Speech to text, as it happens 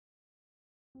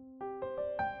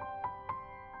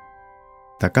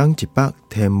逐天一百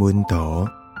天文图，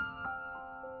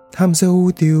探索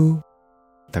宇宙。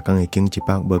逐天会经一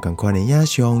百无同款的影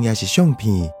像，也是相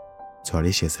片，带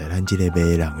你熟悉咱这个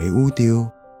迷人的宇宙。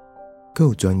更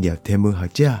有专业天文学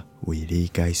者为你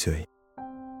解说。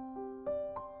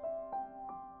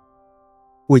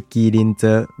为麒麟座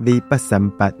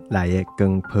V838 内的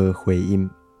光波回音，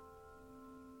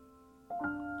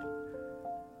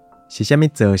是啥物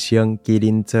造成麒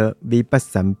麟座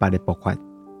V838 的爆发？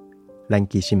咱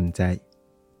其实毋知。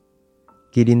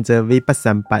麒麟座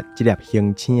V838 这粒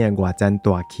星星的外层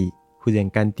大气忽然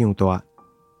间长大，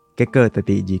结果就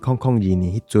伫2002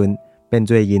年迄阵变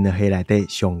做银河系内底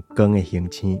上光的星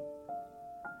星。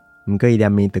毋过伊连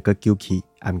面就搁久去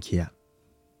暗去啊。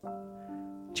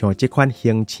像这款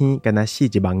星星敢若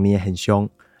41万年的现象，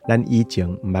咱以前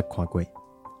毋捌看过。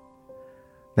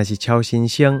若是超新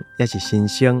星也是新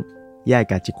星，也会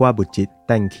甲一寡物质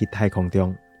带去太空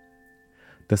中。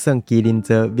就算麒麟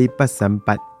座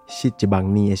V838 41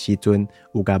万年的时阵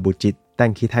有甲物质带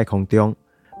去太空中，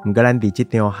毋过咱伫这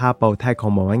张哈勃太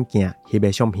空望远镜翕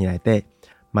的相片内底，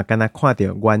嘛敢若看到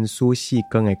原始四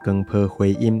光的光波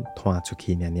回音传出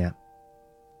去尔。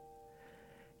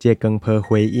这光波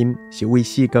回音是为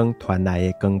四光传来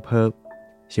的光波，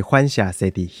是反射射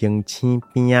伫星星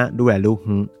边仔愈来愈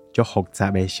远、足复杂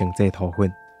的星际土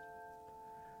粉。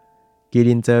麒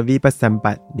麟座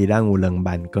V838 离咱有2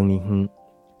万光年远，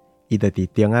伊就伫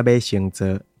中亚尾星座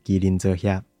麒麟座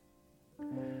遐。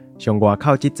上外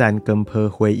口这站光波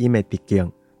回音的直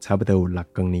径差不多有6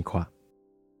光年宽。